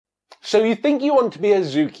So you think you want to be a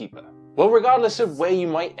zookeeper? Well, regardless of where you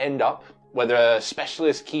might end up, whether a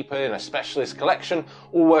specialist keeper in a specialist collection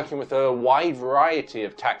or working with a wide variety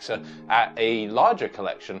of taxa at a larger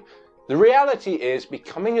collection, the reality is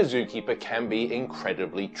becoming a zookeeper can be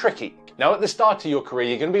incredibly tricky. Now, at the start of your career,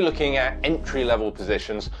 you're going to be looking at entry-level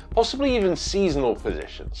positions, possibly even seasonal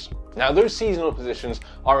positions. Now, those seasonal positions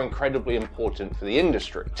are incredibly important for the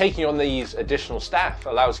industry. Taking on these additional staff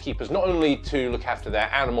allows keepers not only to look after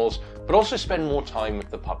their animals, but also spend more time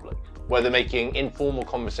with the public, whether making informal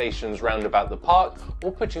conversations round about the park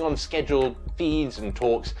or putting on scheduled feeds and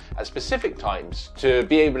talks at specific times to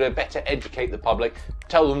be able to better educate the public,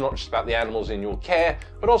 tell them not just about the animals in your care,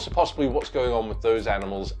 but also possibly what's going on with those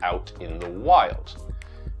animals out in the wild.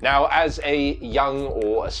 Now, as a young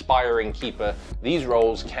or aspiring keeper, these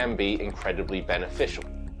roles can be incredibly beneficial.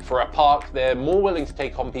 For a park, they're more willing to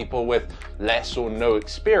take on people with less or no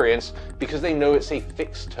experience because they know it's a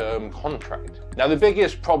fixed-term contract. Now, the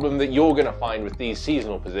biggest problem that you're going to find with these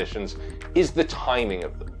seasonal positions is the timing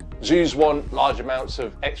of them. Zoos want large amounts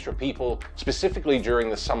of extra people, specifically during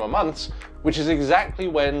the summer months, which is exactly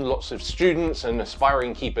when lots of students and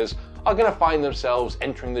aspiring keepers are going to find themselves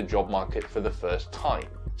entering the job market for the first time.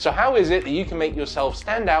 So how is it that you can make yourself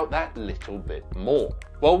stand out that little bit more?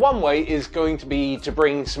 Well, one way is going to be to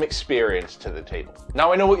bring some experience to the table.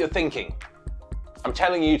 Now, I know what you're thinking. I'm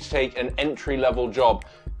telling you to take an entry-level job,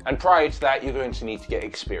 and prior to that, you're going to need to get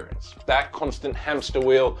experience. That constant hamster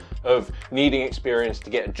wheel of needing experience to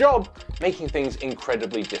get a job, making things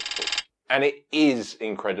incredibly difficult. And it is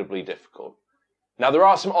incredibly difficult. Now, there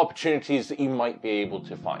are some opportunities that you might be able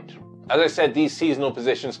to find. As I said, these seasonal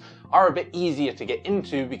positions are a bit easier to get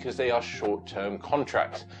into because they are short-term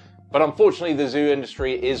contracts. But unfortunately, the zoo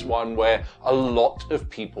industry is one where a lot of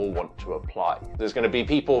people want to apply. There's going to be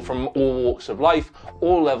people from all walks of life,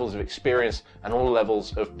 all levels of experience, and all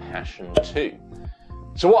levels of passion too.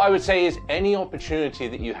 So what I would say is any opportunity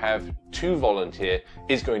that you have to volunteer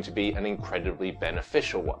is going to be an incredibly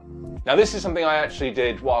beneficial one. Now, this is something I actually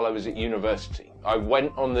did while I was at university. I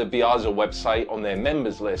went on the BIAZA website on their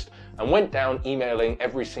members list and went down emailing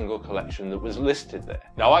every single collection that was listed there.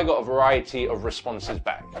 Now, I got a variety of responses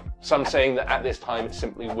back. Some saying that at this time it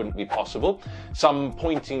simply wouldn't be possible. Some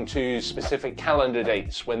pointing to specific calendar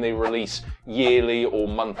dates when they release yearly or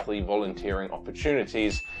monthly volunteering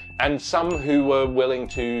opportunities. And some who were willing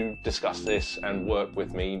to discuss this and work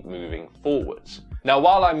with me moving forwards. Now,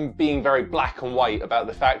 while I'm being very black and white about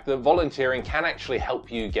the fact that volunteering can actually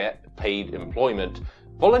help you get paid employment,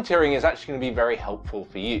 volunteering is actually going to be very helpful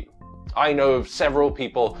for you. I know of several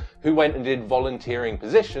people who went and did volunteering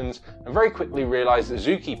positions and very quickly realized that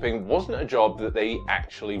zookeeping wasn't a job that they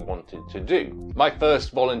actually wanted to do. My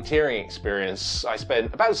first volunteering experience, I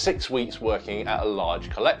spent about 6 weeks working at a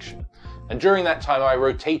large collection. And during that time, I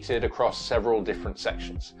rotated across several different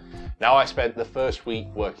sections. Now, I spent the first week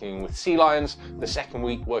working with sea lions, the second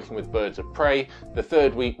week working with birds of prey, the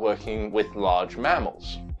third week working with large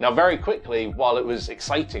mammals. Now, very quickly, while it was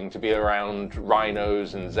exciting to be around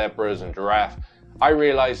rhinos and zebras and giraffe, I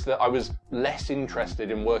realized that I was less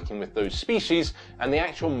interested in working with those species and the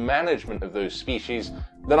actual management of those species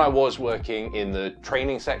than I was working in the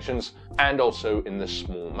training sections and also in the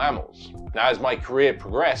small mammals. Now, as my career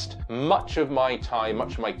progressed, much of my time,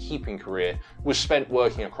 much of my keeping career was spent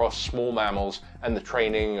working across small mammals and the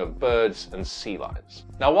training of birds and sea lions.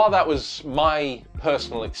 Now, while that was my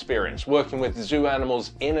personal experience working with zoo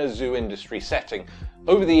animals in a zoo industry setting,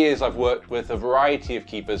 over the years, I've worked with a variety of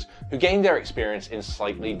keepers who gained their experience in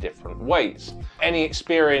slightly different ways. Any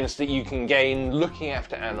experience that you can gain looking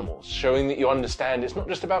after animals, showing that you understand it's not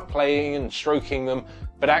just about playing and stroking them,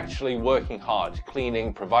 but actually working hard,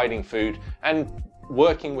 cleaning, providing food, and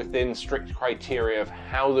working within strict criteria of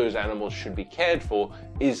how those animals should be cared for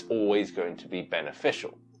is always going to be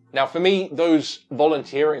beneficial. Now, for me, those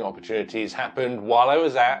volunteering opportunities happened while I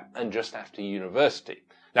was at and just after university.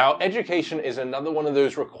 Now, education is another one of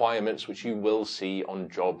those requirements which you will see on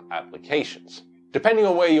job applications. Depending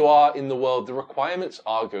on where you are in the world, the requirements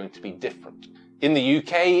are going to be different. In the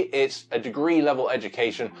UK, it's a degree level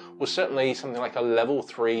education, or certainly something like a level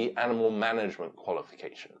 3 animal management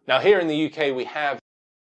qualification. Now, here in the UK,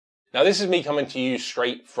 Now, this is me coming to you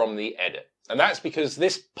straight from the edit. And that's because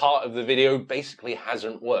this part of the video basically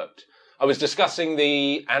hasn't worked. I was discussing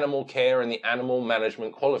the animal care and the animal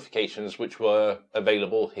management qualifications which were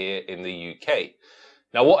available here in the UK.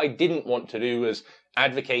 Now, what I didn't want to do was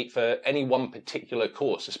advocate for any one particular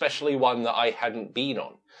course, especially one that I hadn't been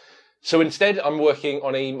on. So instead, I'm working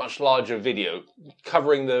on a much larger video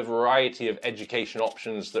covering the variety of education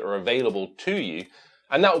options that are available to you,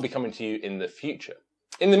 and that will be coming to you in the future.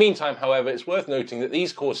 In the meantime, however, it's worth noting that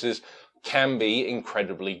these courses can be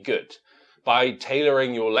incredibly good. By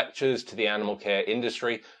tailoring your lectures to the animal care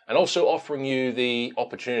industry and also offering you the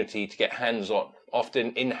opportunity to get hands-on,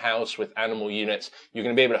 often in-house with animal units, you're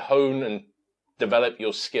going to be able to hone and develop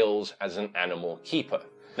your skills as an animal keeper.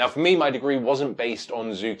 Now, for me, my degree wasn't based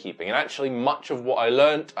on zookeeping, and actually much of what I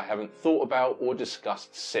learnt I haven't thought about or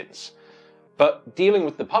discussed since. But dealing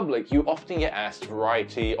with the public, you often get asked a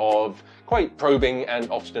variety of quite probing and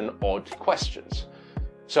often odd questions.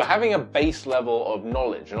 So having a base level of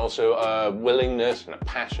knowledge and also a willingness and a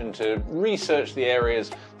passion to research the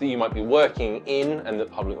areas that you might be working in and the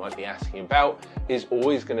public might be asking about is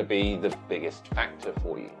always going to be the biggest factor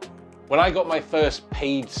for you. When I got my first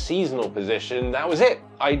paid seasonal position, that was it.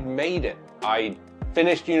 I'd made it. I'd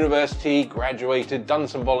finished university, graduated, done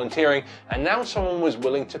some volunteering, and now someone was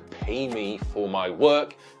willing to pay me for my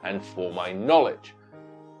work and for my knowledge.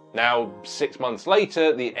 Now, 6 months later,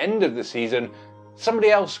 at the end of the season, somebody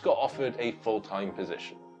else got offered a full-time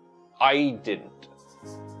position. I didn't.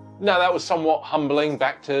 Now, that was somewhat humbling,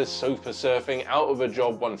 back to sofa surfing, out of a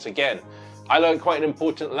job once again. I learned quite an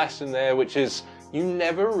important lesson there, which is you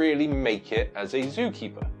never really make it as a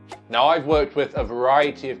zookeeper. Now, I've worked with a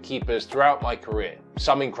variety of keepers throughout my career,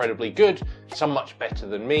 some incredibly good, some much better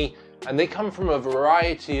than me, and they come from a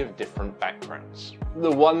variety of different backgrounds.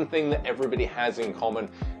 The one thing that everybody has in common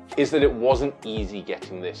is that it wasn't easy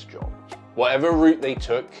getting this job. Whatever route they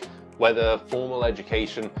took, whether formal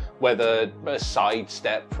education, whether a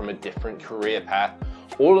sidestep from a different career path,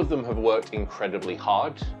 all of them have worked incredibly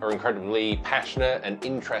hard, are incredibly passionate and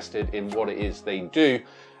interested in what it is they do,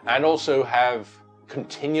 and also have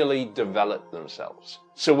continually developed themselves.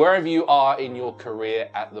 So wherever you are in your career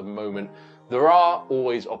at the moment, there are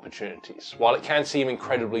always opportunities. While it can seem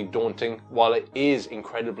incredibly daunting, while it is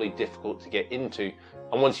incredibly difficult to get into,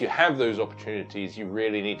 and once you have those opportunities, you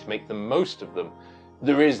really need to make the most of them,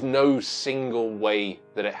 there is no single way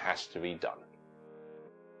that it has to be done.